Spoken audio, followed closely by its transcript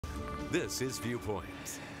This is Viewpoint.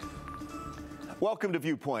 Welcome to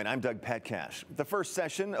Viewpoint. I'm Doug Petcash. The first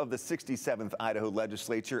session of the 67th Idaho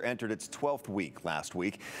legislature entered its 12th week last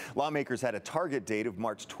week. Lawmakers had a target date of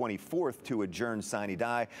March 24th to adjourn sine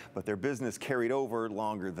die, but their business carried over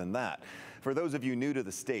longer than that. For those of you new to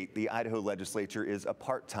the state, the Idaho legislature is a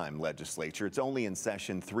part-time legislature. It's only in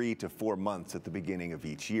session 3 to 4 months at the beginning of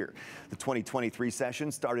each year. The 2023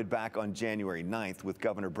 session started back on January 9th with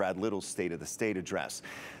Governor Brad Little's State of the State address.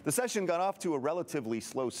 The session got off to a relatively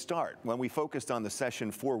slow start. When we focused on the session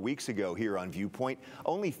 4 weeks ago here on Viewpoint,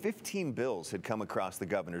 only 15 bills had come across the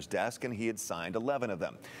governor's desk and he had signed 11 of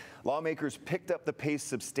them. Lawmakers picked up the pace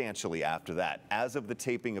substantially after that. As of the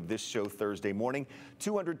taping of this show Thursday morning,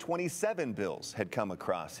 227 bills had come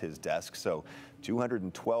across his desk, so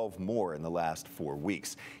 212 more in the last 4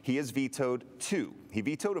 weeks. He has vetoed 2. He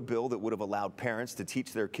vetoed a bill that would have allowed parents to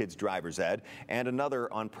teach their kids driver's ed and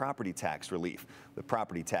another on property tax relief. The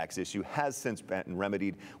property tax issue has since been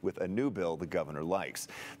remedied with a new bill the governor likes.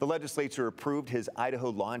 The legislature approved his Idaho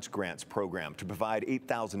Launch Grants program to provide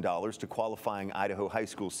 $8,000 to qualifying Idaho high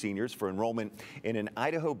school seniors for enrollment in an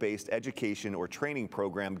Idaho-based education or training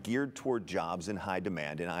program geared toward jobs in high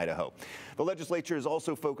demand in Idaho. The legislature is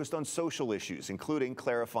also focused on social issues, including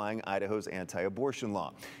clarifying Idaho's anti-abortion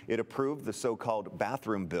law. It approved the so-called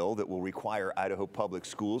bathroom bill that will require Idaho public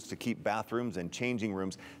schools to keep bathrooms and changing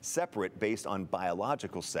rooms separate based on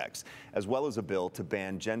biological sex, as well as a bill to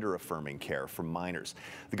ban gender-affirming care for minors.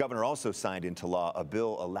 The governor also signed into law a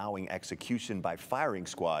bill allowing execution by firing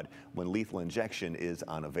squad when lethal injection is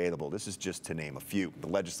unavailable. This is just to name a few. The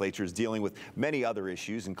legislature is dealing with many other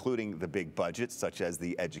issues, including the big budgets, such as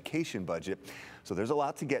the education budget. So there's a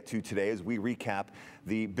lot to get to today as we recap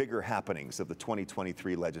the bigger happenings of the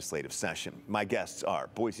 2023 legislative session. My guests are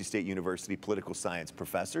Boise State University political science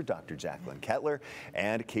professor Dr. Jacqueline Kettler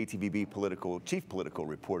and KTVB chief political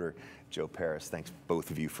reporter Joe Paris. Thanks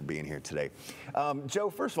both of you for being here today. Joe,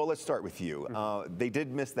 first of all, let's start with you. They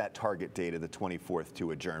did miss that target date of the 24th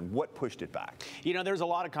to adjourn. What pushed it back? You know, there's a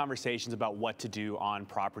lot of conversations about what to do on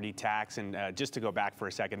property tax. And just to go back for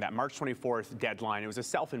a second, that March 24th deadline, it was a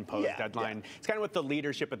self-imposed deadline. Yeah. It's kind of what the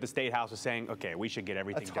leadership at the State House was saying, okay, we should get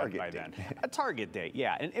everything done by then. A target date,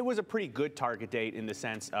 yeah. And it was a pretty good target date in the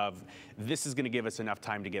sense of this is going to give us enough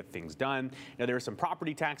time to get things done. Now, there were some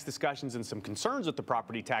property tax discussions and some concerns with the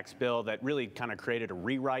property tax bill that really kind of created a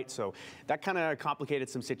rewrite. So that kind of complicated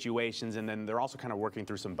some situations. And then they're also kind of working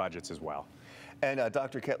through some budgets as well. And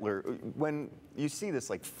Dr. Kettler, when you see this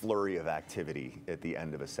like flurry of activity at the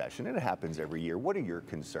end of a session, and it happens every year, what are your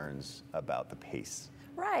concerns about the pace?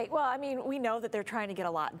 Right. Well, I mean, we know that they're trying to get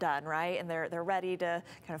a lot done, right? And they're ready to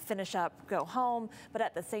kind of finish up, go home. But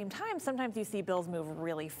at the same time, sometimes you see bills move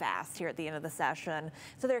really fast here at the end of the session.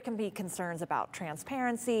 So there can be concerns about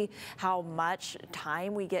transparency, how much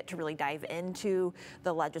time we get to really dive into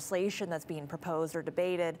the legislation that's being proposed or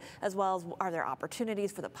debated, as well as are there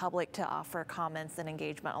opportunities for the public to offer comments and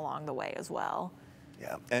engagement along the way as well.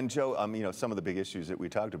 Yeah, and Joe, you know, some of the big issues that we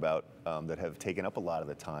talked about that have taken up a lot of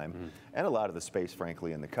the time and a lot of the space,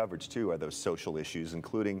 frankly, in the coverage too, are those social issues,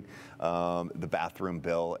 including the bathroom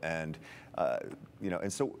bill, and you know,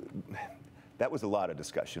 and so. That was a lot of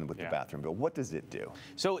discussion with the bathroom bill. What does it do?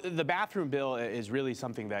 So the bathroom bill is really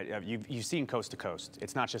something that you've seen coast to coast.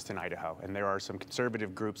 It's not just in Idaho. And there are some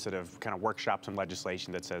conservative groups that have kind of workshopped some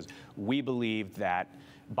legislation that says, we believe that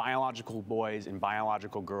biological boys and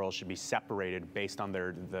biological girls should be separated based on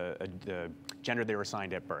the gender they were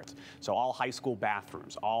assigned at birth. So all high school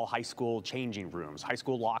bathrooms, all high school changing rooms, high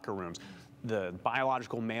school locker rooms, the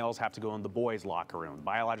biological males have to go in the boys' locker room. The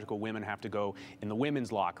biological women have to go in the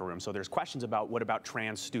women's locker room. So there's questions about what about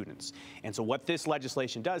trans students. And so what this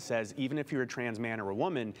legislation does says, even if you're a trans man or a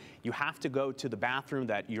woman, you have to go to the bathroom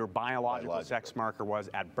that your biological sex marker was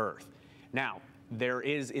at birth. Now, there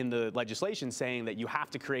is in the legislation saying that you have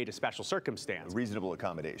to create a special circumstance. A reasonable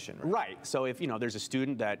accommodation. Right. So if, you know, there's a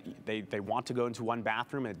student that they want to go into one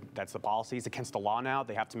bathroom, and that's the policy. It's against the law now.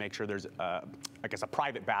 They have to make sure there's, I guess, a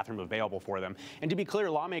private bathroom available for them. And to be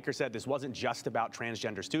clear, lawmakers said this wasn't just about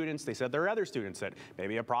transgender students. They said there are other students that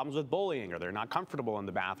maybe have problems with bullying or they're not comfortable in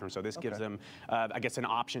the bathroom. So this gives them, I guess, an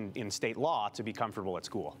option in state law to be comfortable at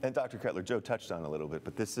school. And Dr. Kettler, Joe touched on it a little bit,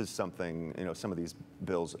 but this is something, you know, some of these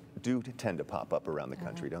bills do tend to pop up around the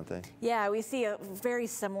country, don't they? Yeah, we see a very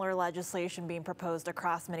similar legislation being proposed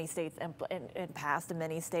across many states and passed in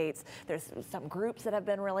many states. There's some groups that have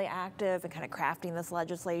been really active in kind of crafting this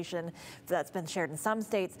legislation that's been shared in some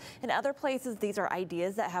states. In other places, these are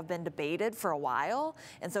ideas that have been debated for a while.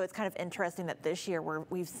 And so it's kind of interesting that this year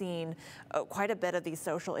we've seen quite a bit of these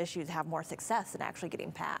social issues have more success in actually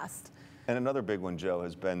getting passed. And another big one, Joe,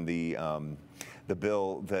 has been the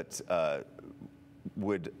bill that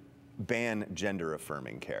would ban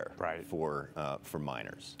gender-affirming care for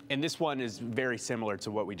minors. And this one is very similar to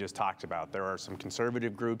what we just talked about. There are some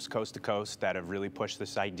conservative groups coast to coast that have really pushed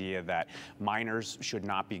this idea that minors should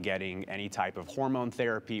not be getting any type of hormone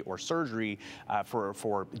therapy or surgery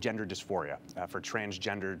for gender dysphoria, for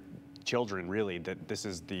transgender children, really, that this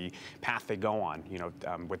is the path they go on. You know,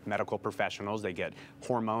 with medical professionals, they get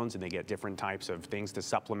hormones and they get different types of things to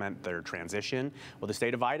supplement their transition. Well, the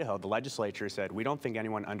state of Idaho, the legislature said, we don't think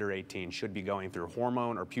anyone under 18 should be going through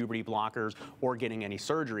hormone or puberty blockers or getting any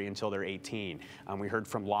surgery until they're 18. We heard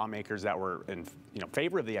from lawmakers that were in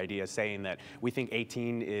favor of the idea, saying that we think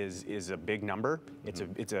 18 is a big number.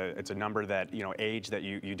 It's a number that, age that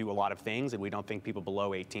you do a lot of things, and we don't think people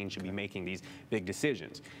below 18 should be making these big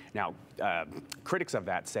decisions. Now, critics of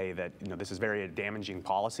that say that this is very damaging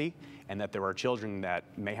policy, and that there are children that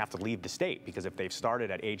may have to leave the state because if they've started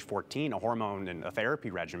at age 14 a hormone and a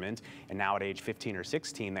therapy regimen, and now at age 15 or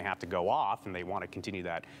 16 they have to go off and they want to continue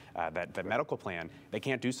that medical plan, they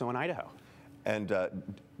can't do so in Idaho. And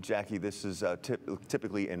Jackie, this is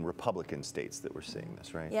typically in Republican states that we're seeing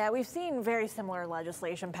this, right? Yeah, we've seen very similar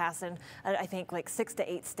legislation pass in, I think, like 6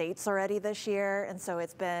 to 8 states already this year, and so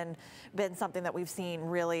it's been something that we've seen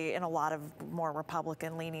really in a lot of more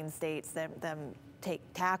Republican-leaning states than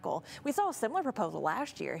tackle. We saw a similar proposal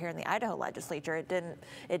last year here in the Idaho legislature. It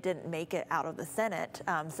didn't make it out of the Senate.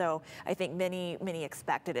 So I think many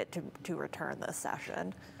expected it to return this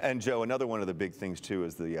session. And Joe, another one of the big things too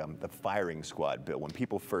is the firing squad bill. When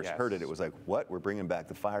people first heard it, it was like, what? We're bringing back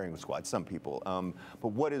the firing squad. Some people. But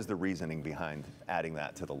what is the reasoning behind adding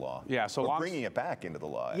that to the law? Yeah, so or bringing it back into the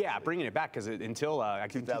law. Actually. Yeah, bringing it back because until I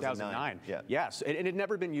think 2009. Yeah. Yes, it had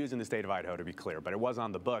never been used in the state of Idaho, to be clear, but it was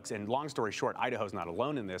on the books. And long story short, Idaho's not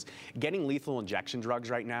alone in this. Getting lethal injection drugs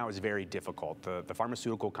right now is very difficult. The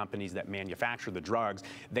pharmaceutical companies that manufacture the drugs,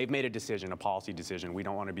 they've made a decision, a policy decision. We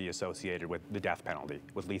don't want to be associated with the death penalty,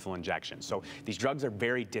 with lethal injection. So these drugs are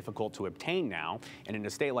very difficult to obtain now. And in a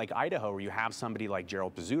state like Idaho, where you have somebody like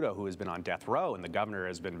Gerald Pizzuto, who has been on death row, and the governor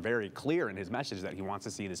has been very clear in his message that he wants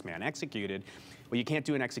to see this man executed, well, you can't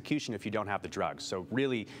do an execution if you don't have the drugs. So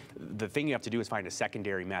really, the thing you have to do is find a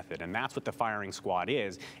secondary method, and that's what the firing squad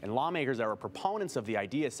is. And lawmakers that are proponents of the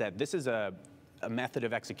idea said this is a method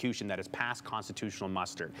of execution that has passed constitutional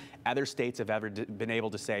muster. Other states have ever been able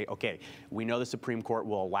to say, okay, we know the Supreme Court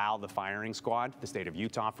will allow the firing squad. The state of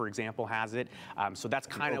Utah, for example, has it. So that's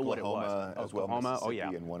kind of what it was. Oklahoma, oh yeah,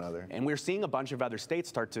 and one other. And we're seeing a bunch of other states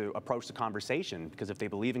start to approach the conversation, because if they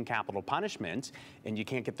believe in capital punishment and you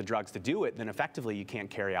can't get the drugs to do it, then effectively you can't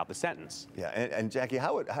carry out the sentence. Yeah, and Jackie,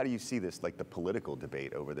 how do you see this, like the political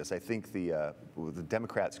debate over this? I think the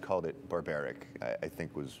Democrats called it barbaric, I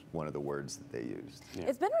think was one of the words that they used. Yeah.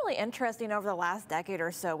 It's been really interesting over the last decade or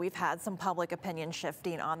so. We've had some public opinion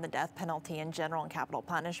shifting on the death penalty in general and capital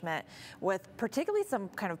punishment, with particularly some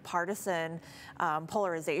kind of partisan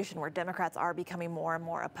polarization where Democrats are becoming more and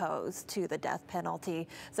more opposed to the death penalty.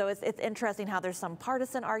 So it's interesting how there's some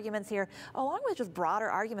partisan arguments here, along with just broader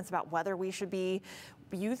arguments about whether we should be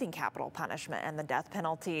using capital punishment and the death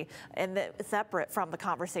penalty, and separate from the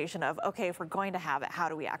conversation of, okay, if we're going to have it, how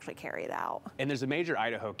do we actually carry it out? And there's a major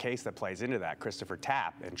Idaho case that plays into that, Christopher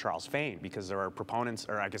Tapp and Charles Fain, because there are proponents,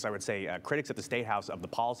 or I guess I would say critics at the State House of the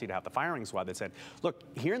policy to have the firing squad that said, look,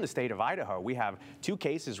 here in the state of Idaho, we have 2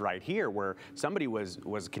 cases right here where somebody was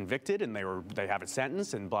convicted and they have a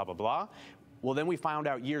sentence and blah, blah, blah. Well, then we found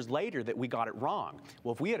out years later that we got it wrong.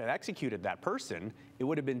 Well, if we had executed that person, it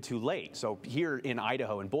would have been too late. So here in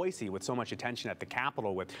Idaho and Boise, with so much attention at the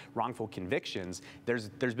Capitol with wrongful convictions, there's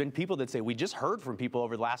been people that say, we just heard from people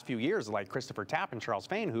over the last few years, like Christopher Tapp and Charles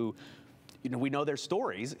Fain, who, we know their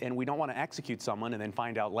stories, and we don't want to execute someone and then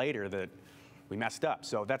find out later that we messed up.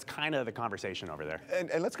 So that's kind of the conversation over there.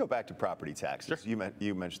 And let's go back to property taxes. Sure.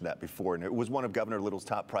 You mentioned that before, and it was one of Governor Little's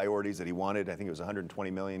top priorities that he wanted. I think it was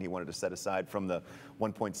 $120 million he wanted to set aside from the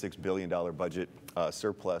 $1.6 billion budget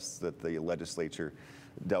surplus that the legislature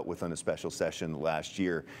dealt with on a special session last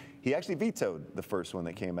year. He actually vetoed the first one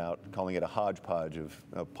that came out, calling it a hodgepodge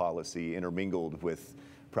of policy intermingled with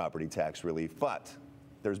property tax relief. But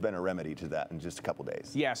there's been a remedy to that in just a couple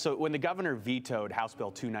days. Yeah, so when the governor vetoed House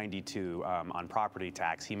Bill 292 on property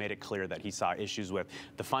tax, he made it clear that he saw issues with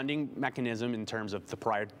the funding mechanism in terms of the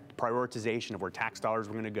prioritization of where tax dollars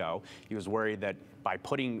were going to go. He was worried that by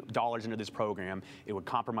putting dollars into this program, it would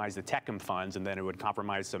compromise the TECM funds, and then it would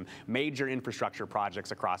compromise some major infrastructure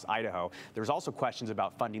projects across Idaho. There's also questions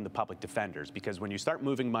about funding the public defenders, because when you start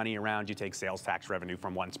moving money around, you take sales tax revenue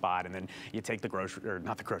from one spot, and then you take the grocery, or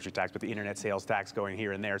not the grocery tax, but the internet sales tax going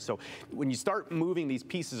here and there. So when you start moving these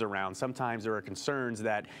pieces around, sometimes there are concerns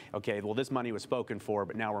that, okay, well, this money was spoken for,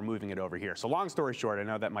 but now we're moving it over here. So long story short, I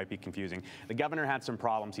know that might be confusing. The governor had some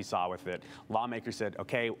problems he saw with it. Lawmakers said,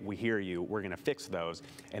 okay, we hear you, we're going to fix those,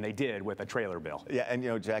 and they did with a trailer bill. Yeah, and you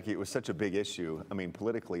know, Jackie, it was such a big issue. I mean,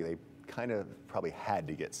 politically, they kind of probably had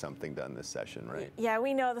to get something done this session, right? Yeah,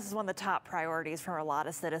 we know this is one of the top priorities for a lot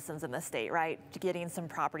of citizens in the state, right? Getting some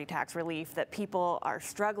property tax relief, that people are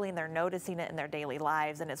struggling, they're noticing it in their daily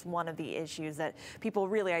lives, and it's one of the issues that people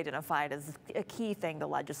really identified as a key thing the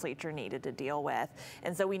legislature needed to deal with.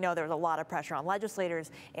 And so we know there was a lot of pressure on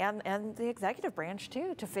legislators and the executive branch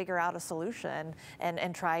too to figure out a solution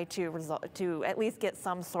and try to at least get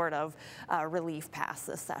some sort of relief passed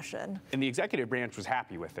this session. And the executive branch was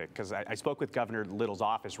happy with it, because I spoke with Governor Little's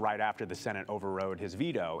office right after the Senate overrode his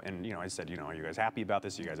veto, and I said, are you guys happy about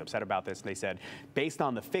this? Are you guys upset about this? And they said, based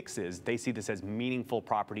on the fixes, they see this as meaningful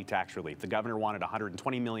property tax relief. The governor wanted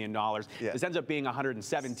 $120 million. Yeah. This ends up being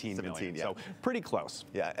 $117 million, yeah. So pretty close.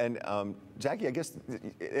 Yeah, and Jackie, I guess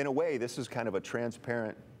in a way, this is kind of a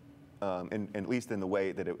transparent, at least in the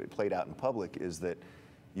way that it played out in public, is that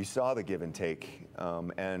you saw the give and take,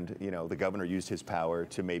 and the governor used his power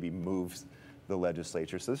to maybe move the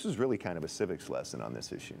legislature. So this was really kind of a civics lesson on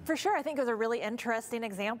this issue. For sure. I think it was a really interesting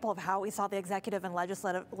example of how we saw the executive and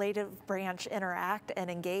legislative branch interact and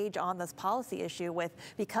engage on this policy issue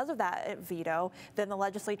because of that veto. Then the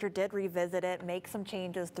legislature did revisit it, make some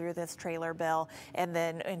changes through this trailer bill,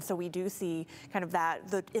 and so we do see kind of that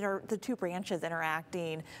the two branches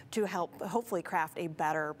interacting to help hopefully craft a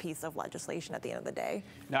better piece of legislation at the end of the day.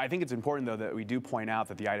 Now, I think it's important, though, that we do point out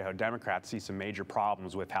that the Idaho Democrats see some major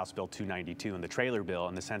problems with House Bill 292 and the trailer bill,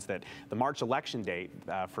 in the sense that the March election date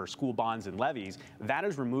for school bonds and levies, that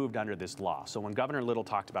is removed under this law. So when Governor Little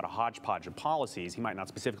talked about a hodgepodge of policies, he might not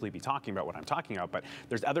specifically be talking about what I'm talking about, but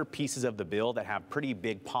there's other pieces of the bill that have pretty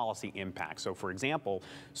big policy impact. So for example,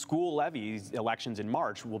 school levies elections in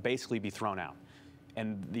March will basically be thrown out.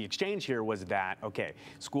 And the exchange here was that, okay,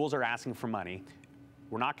 schools are asking for money.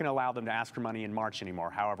 We're not going to allow them to ask for money in March anymore.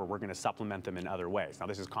 However, we're going to supplement them in other ways. Now,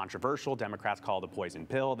 this is controversial. Democrats call it a poison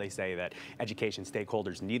pill. They say that education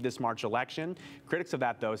stakeholders need this March election. Critics of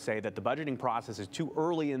that, though, say that the budgeting process is too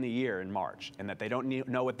early in the year in March, and that they don't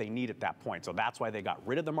know what they need at that point. So that's why they got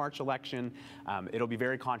rid of the March election. It'll be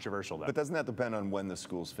very controversial, though. But doesn't that depend on when the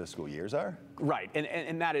school's fiscal years are? Right,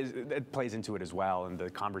 and that plays into it as well, in the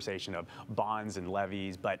conversation of bonds and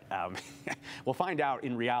levies. But we'll find out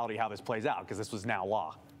in reality how this plays out, because this was now law.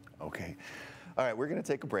 Okay. All right, we're going to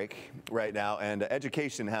take a break right now, and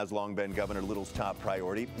education has long been Governor Little's top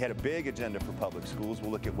priority. He had a big agenda for public schools.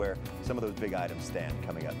 We'll look at where some of those big items stand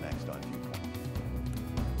coming up next on Viewpoint.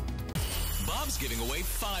 Bob's giving away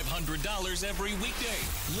 $500 every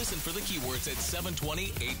weekday. Listen for the keywords at 720,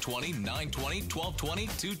 820, 920, 1220,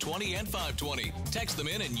 220, and 520. Text them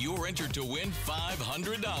in and you're entered to win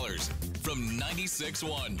 $500 from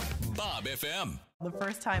 96.1 Bob FM. The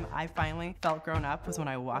first time I finally felt grown up was when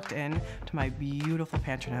I walked in to my beautiful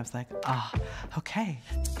pantry and I was like, okay.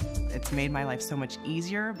 It's made my life so much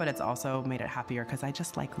easier, but it's also made it happier because I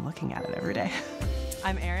just like looking at it every day.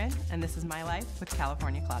 I'm Erin, and this is my life with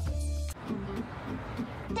California Club.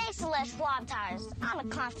 Thanks to Les Schwab Tires, I'm a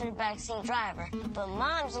confident backseat driver, but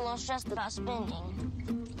Mom's a little stressed about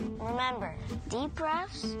spending. Remember, deep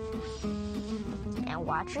breaths and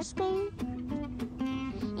watch your speed.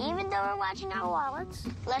 Even though we're watching our wallets,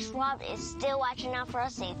 Les Schwab is still watching out for our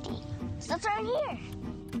safety. So it's right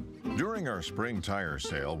here. During our spring tire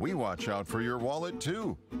sale, we watch out for your wallet,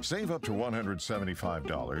 too. Save up to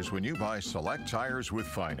 $175 when you buy select tires with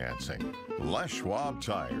financing. Les Schwab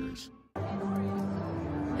Tires.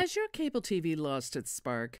 Has your cable TV lost its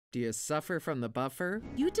spark? Do you suffer from the buffer?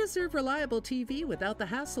 You deserve reliable TV without the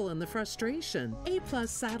hassle and the frustration. A+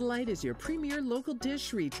 Satellite is your premier local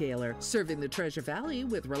dish retailer, serving the Treasure Valley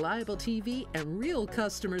with reliable TV and real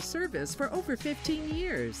customer service for over 15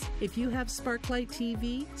 years. If you have Sparklight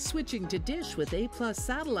TV, switching to dish with A+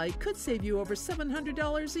 Satellite could save you over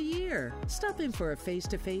 $700 a year. Stop in for a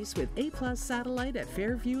face-to-face with A+ Satellite at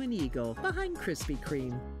Fairview and Eagle, behind Krispy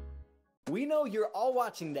Kreme. We know you're all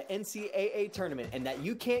watching the NCAA tournament and that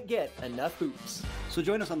you can't get enough hoops. So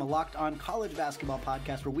join us on the Locked On College Basketball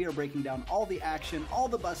podcast, where we are breaking down all the action, all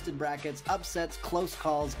the busted brackets, upsets, close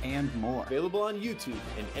calls, and more. Available on YouTube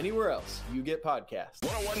and anywhere else you get podcasts.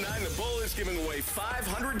 1019 The Bull is giving away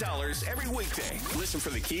 $500 every weekday. Listen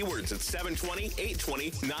for the keywords at 720,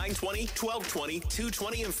 820, 920, 1220,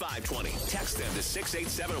 220, and 520. Text them to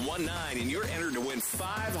 68719 and you're entered to win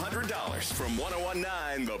 $500 from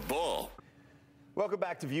 1019 The Bull. Welcome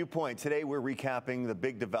back to Viewpoint. Today we're recapping the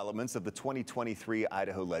big developments of the 2023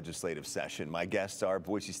 Idaho legislative session. My guests are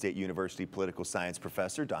Boise State University political science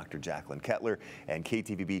professor Dr. Jacqueline Kettler and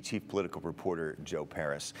KTVB chief political reporter Joe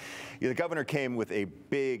Paris. The governor came with a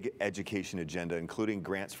big education agenda, including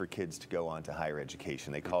grants for kids to go on to higher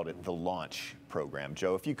education. They called it the Launch Program.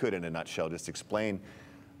 Joe, if you could, in a nutshell, just explain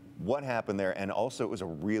what happened there, and also it was a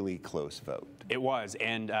really close vote. It was,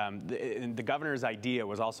 and the governor's idea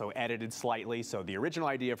was also edited slightly. So the original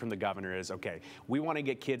idea from the governor is, okay, we want to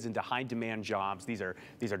get kids into high-demand jobs. These are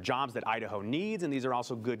jobs that Idaho needs, and these are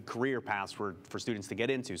also good career paths for students to get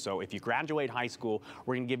into. So if you graduate high school,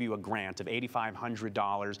 we're going to give you a grant of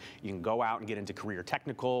 $8,500. You can go out and get into career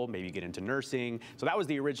technical, maybe get into nursing. So that was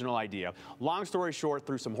the original idea. Long story short,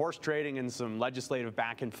 through some horse trading and some legislative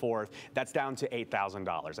back and forth, that's down to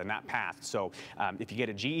 $8,000, and that passed. So if you get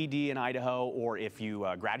a GED in Idaho, or if you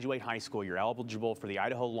graduate high school, you're eligible for the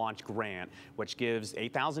Idaho Launch Grant, which gives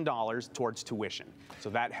 $8,000 towards tuition.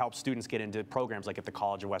 So that helps students get into programs like at the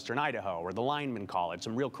College of Western Idaho or the Lineman College,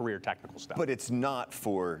 some real career technical stuff. But it's not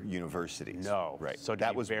for universities. No. Right. So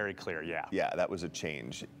that was very clear, yeah. Yeah, that was a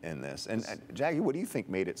change in this. And Jackie, what do you think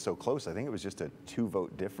made it so close? I think it was just a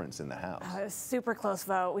 2-vote difference in the House. It was a super close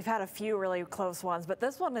vote. We've had a few really close ones, but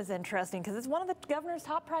this one is interesting because it's one of the governor's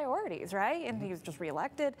top priorities, right? And he was just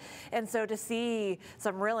reelected. And so to see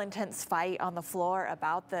some real intense fight on the floor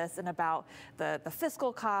about this and about the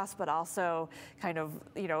fiscal costs, but also kind of,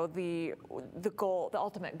 you know, the goal, the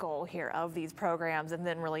ultimate goal here of these programs, and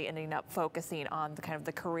then really ending up focusing on the kind of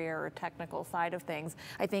the career or technical side of things,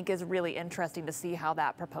 I think is really interesting to see how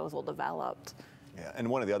that proposal developed. Yeah, and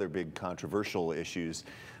one of the other big controversial issues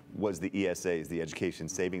was the ESAs, the education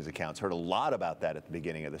savings accounts. Heard a lot about that at the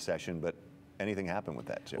beginning of the session, but anything happened with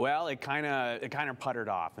that, Jim? Well, it kind of puttered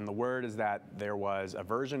off, and the word is that there was a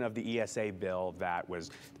version of the ESA bill that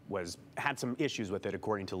had some issues with it,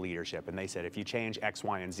 according to leadership. And they said, if you change X,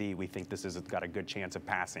 Y, and Z, we think this has got a good chance of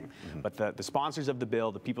passing. Mm-hmm. But the sponsors of the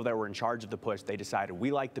bill, the people that were in charge of the push, they decided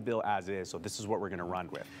we like the bill as is, so this is what we're going to run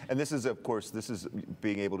with. And this is, of course,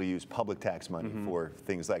 being able to use public tax money for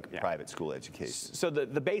things like private school education. So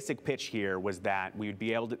the basic pitch here was that we would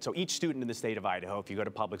be able to, so each student in the state of Idaho, if you go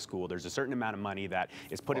to public school, there's a certain amount of money that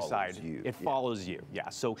is put aside. It follows you, yeah.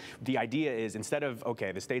 So the idea is, instead of,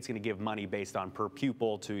 okay, the state's going to give money based on per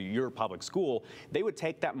pupil to your public school, they would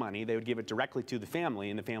take that money, they would give it directly to the family,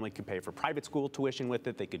 and the family could pay for private school tuition with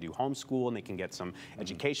it. They could do homeschool, and they can get some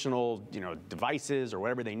educational, devices or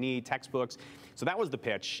whatever they need, textbooks. So that was the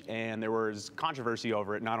pitch, and there was controversy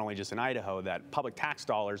over it, not only just in Idaho, that public tax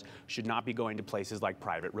dollars should not be going to places like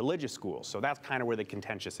private religious schools. So that's kind of where the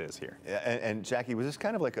contentious is here. Yeah, and Jackie, was this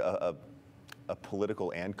kind of like a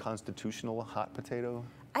political and constitutional hot potato?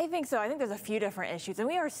 I think so. I think there's a few different issues, and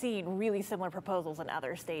we are seeing really similar proposals in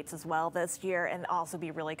other states as well this year, and also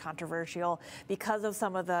be really controversial because of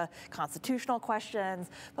some of the constitutional questions,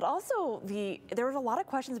 but also there was a lot of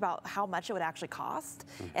questions about how much it would actually cost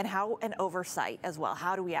and oversight as well.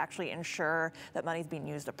 How do we actually ensure that money's being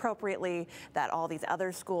used appropriately, that all these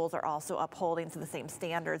other schools are also upholding to the same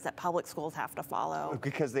standards that public schools have to follow?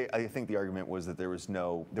 Because I think the argument was that there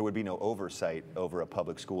would be no oversight over a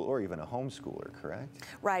public school or even a homeschooler, correct?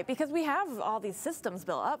 Right, because we have all these systems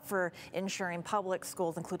built up for ensuring public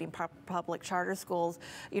schools, including public charter schools,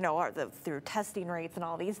 through testing rates and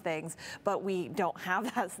all these things, but we don't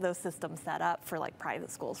have those systems set up for like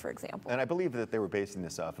private schools, for example. And I believe that they were basing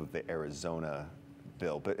this off of the Arizona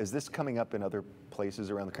bill, but is this coming up in other places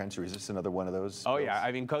around the country? Is this another one of those? Oh, yeah.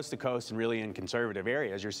 I mean, coast to coast and really in conservative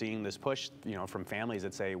areas, you're seeing this push, from families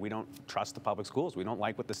that say, we don't trust the public schools. We don't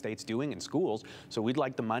like what the state's doing in schools. So we'd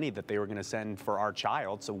like the money that they were going to send for our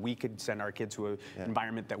child so we could send our kid to an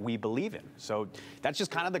environment that we believe in. So that's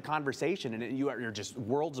just kind of the conversation. And you're just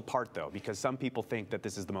worlds apart, though, because some people think that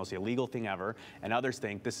this is the most illegal thing ever, and others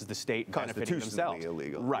think this is the state benefiting themselves.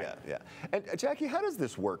 Illegal. Right. Yeah. And Jackie, how does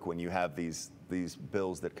this work when you have these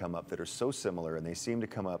bills that come up that are so similar, and they seem to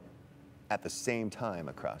come up at the same time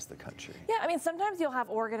across the country? Yeah, I mean, sometimes you'll have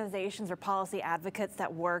organizations or policy advocates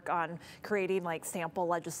that work on creating like sample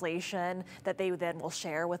legislation that they then will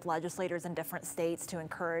share with legislators in different states to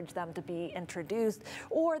encourage them to be introduced,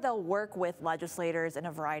 or they'll work with legislators in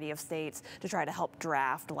a variety of states to try to help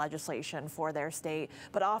draft legislation for their state.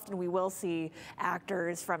 But often we will see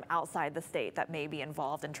actors from outside the state that may be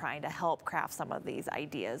involved in trying to help craft some of these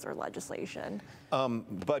ideas or legislation.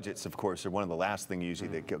 Budgets, of course, are one of the last things usually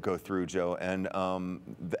that go through, Joe, and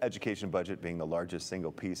the education budget being the largest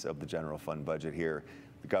single piece of the general fund budget here.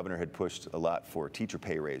 The governor had pushed a lot for teacher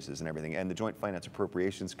pay raises and everything, and the Joint Finance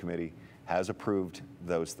Appropriations Committee has approved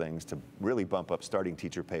those things to really bump up starting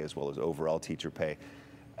teacher pay as well as overall teacher pay.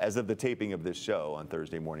 As of the taping of this show on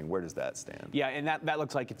Thursday morning, where does that stand? Yeah, and that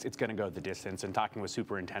looks like it's going to go the distance. And talking with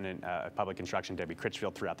Superintendent of Public Instruction Debbie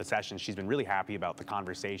Critchfield throughout the session, she's been really happy about the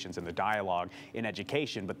conversations and the dialogue in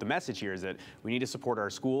education. But the message here is that we need to support our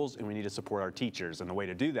schools and we need to support our teachers. And the way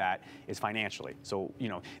to do that is financially. So, you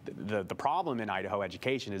know, the problem in Idaho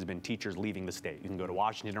education has been teachers leaving the state. You can go to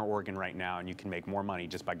Washington or Oregon right now and you can make more money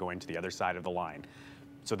just by going to the other side of the line.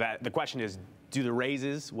 So the question is, do the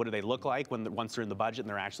raises, what do they look like once they're in the budget and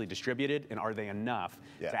they're actually distributed, and are they enough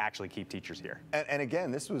to actually keep teachers here? And again,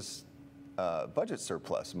 this was budget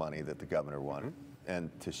surplus money that the governor wanted and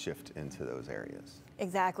to shift into those areas.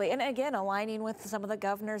 Exactly, and again, aligning with some of the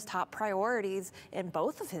governor's top priorities in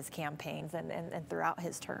both of his campaigns and throughout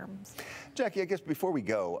his terms. Jackie, I guess before we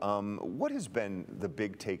go, what has been the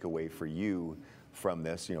big takeaway for you from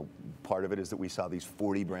this? You know, part of it is that we saw these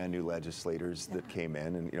 40 brand new legislators that came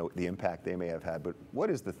in, and you know the impact they may have had. But what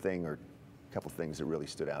is the thing or a couple things that really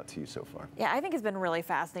stood out to you so far? Yeah, I think it's been really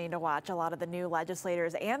fascinating to watch a lot of the new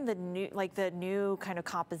legislators and the new kind of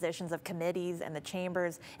compositions of committees and the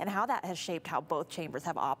chambers and how that has shaped how both chambers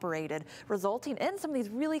have operated, resulting in some of these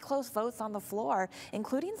really close votes on the floor,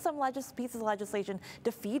 including some pieces of legislation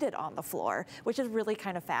defeated on the floor, which is really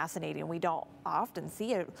kind of fascinating. We don't often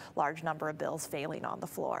see a large number of bills failing on the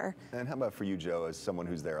floor. And how about for you, Joe, as someone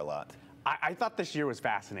who's there a lot? I thought this year was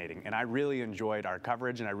fascinating, and I really enjoyed our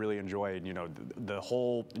coverage, and I really enjoyed, you know, the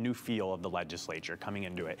whole new feel of the legislature coming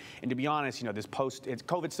into it. And to be honest, you know, this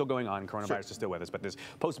COVID's still going on, coronavirus is still with us, but this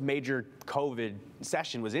post-major COVID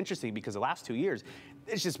session was interesting because the last 2 years,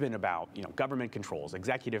 it's just been about, you know, government controls,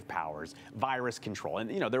 executive powers, virus control.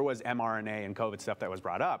 And, you know, there was mRNA and COVID stuff that was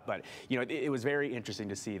brought up, but, you know, it was very interesting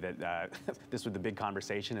to see that this was the big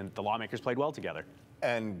conversation and the lawmakers played well together.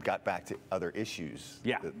 And got back to other issues.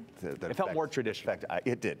 Yeah, it felt more traditional.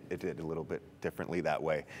 It did a little bit differently that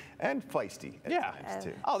way. And feisty at times,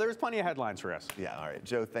 too. Oh, there was plenty of headlines for us. Yeah, all right.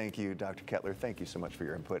 Joe, thank you. Dr. Kettler, thank you so much for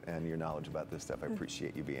your input and your knowledge about this stuff. I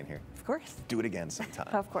appreciate you being here. Of course. Do it again sometime.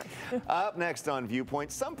 Of course. Up next on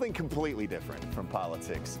Viewpoint, something completely different from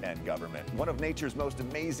politics and government. One of nature's most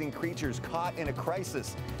amazing creatures caught in a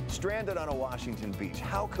crisis, stranded on a Washington beach.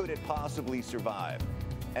 How could it possibly survive?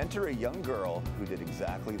 Enter a young girl who did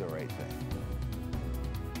exactly the right thing.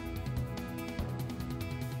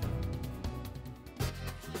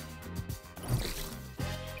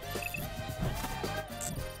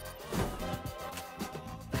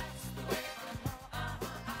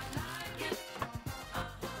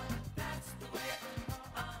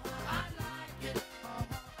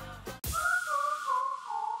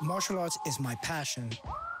 Martial arts is my passion.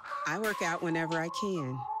 I work out whenever I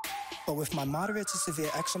can. But with my moderate to severe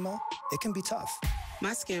eczema, it can be tough.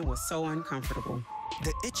 My skin was so uncomfortable.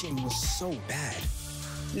 The itching was so bad.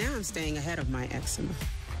 Now I'm staying ahead of my eczema.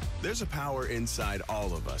 There's a power inside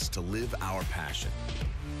all of us to live our passion.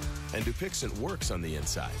 And Dupixent works on the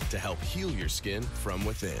inside to help heal your skin from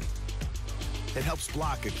within. It helps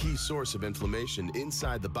block a key source of inflammation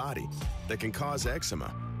inside the body that can cause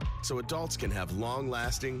eczema, so adults can have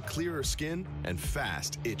long-lasting, clearer skin and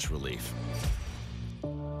fast itch relief.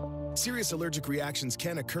 Serious allergic reactions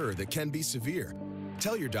can occur that can be severe.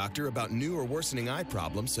 Tell your doctor about new or worsening eye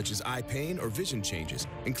problems such as eye pain or vision changes,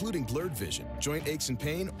 including blurred vision, joint aches and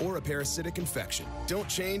pain, or a parasitic infection. Don't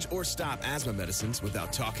change or stop asthma medicines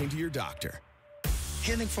without talking to your doctor.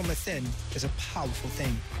 Healing from within is a powerful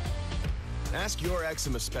thing. Ask your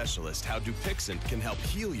eczema specialist how Dupixent can help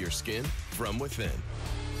heal your skin from within.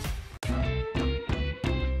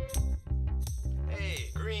 Hey,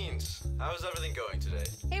 Greens. How's everything going today?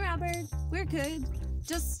 Hey, Robert. We're good.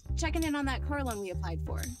 Just checking in on that car loan we applied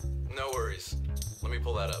for. No worries. Let me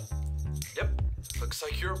pull that up. Yep. Looks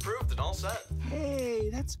like you're approved and all set. Hey,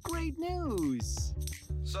 that's great news.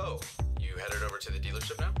 So, you headed over to the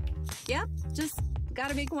dealership now? Yep. Just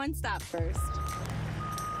gotta make one stop first.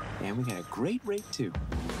 And we got a great rate, too.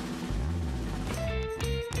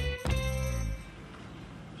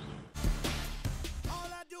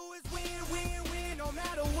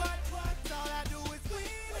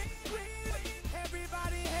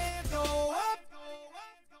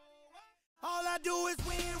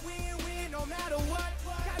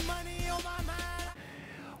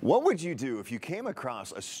 What would you do if you came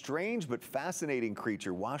across a strange but fascinating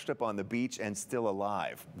creature washed up on the beach and still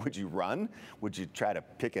alive? Would you run? Would you try to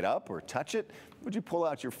pick it up or touch it? Would you pull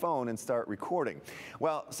out your phone and start recording?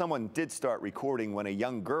 Well, someone did start recording when a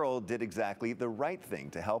young girl did exactly the right thing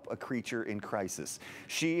to help a creature in crisis.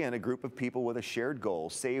 She and a group of people with a shared goal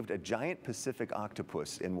saved a giant Pacific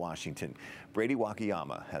octopus in Washington. Brady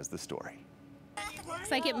Wakayama has the story. Looks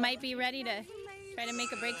like it might be ready to try to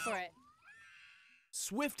make a break for it.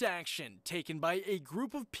 Swift action taken by a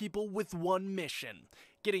group of people with one mission: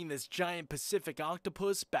 getting this giant Pacific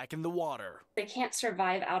octopus back in the water. They can't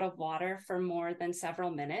survive out of water for more than several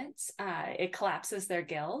minutes. It collapses their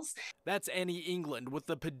gills. That's Annie England with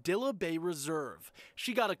the Padilla Bay Reserve.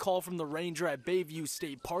 She got a call from the ranger at Bayview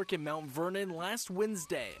State Park in Mount Vernon last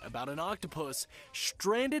Wednesday about an octopus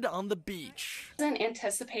stranded on the beach. I wasn't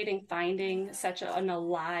anticipating finding such an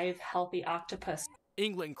alive, healthy octopus.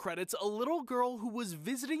 England credits a little girl who was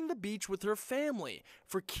visiting the beach with her family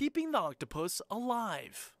for keeping the octopus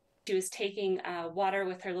alive. She was taking water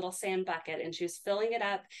with her little sand bucket, and she was filling it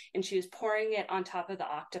up, and she was pouring it on top of the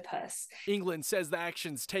octopus. England says the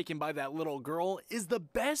actions taken by that little girl is the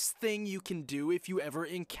best thing you can do if you ever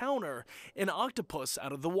encounter an octopus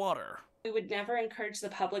out of the water. We would never encourage the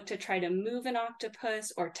public to try to move an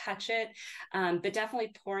octopus or touch it, but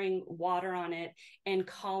definitely pouring water on it and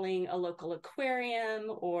calling a local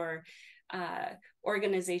aquarium or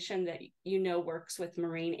organization that works with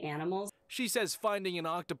marine animals. She says finding an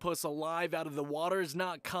octopus alive out of the water is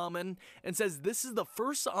not common, and says this is the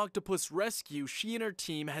first octopus rescue she and her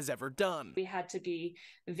team has ever done. We had to be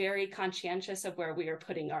very conscientious of where we were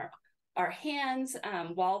putting our hands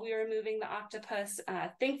while we were moving the octopus.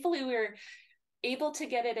 Thankfully, we were able to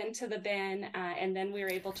get it into the bin, and then we were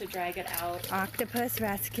able to drag it out. Octopus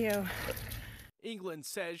rescue. England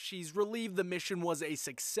says she's relieved the mission was a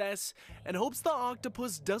success and hopes the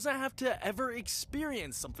octopus doesn't have to ever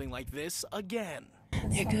experience something like this again.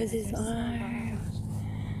 There goes his arm.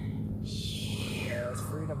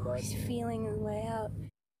 He's feeling his way out.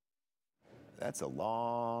 That's a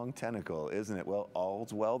long tentacle, isn't it? Well,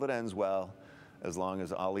 all's well that ends well, as long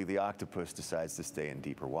as Ollie the octopus decides to stay in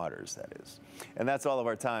deeper waters, that is. And that's all of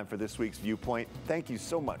our time for this week's Viewpoint. Thank you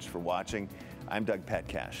so much for watching. I'm Doug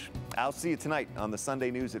Petcash. I'll see you tonight on the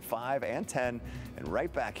Sunday News at 5 and 10, and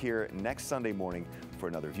right back here next Sunday morning for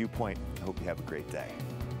another Viewpoint. I hope you have a great day.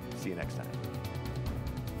 See you next time.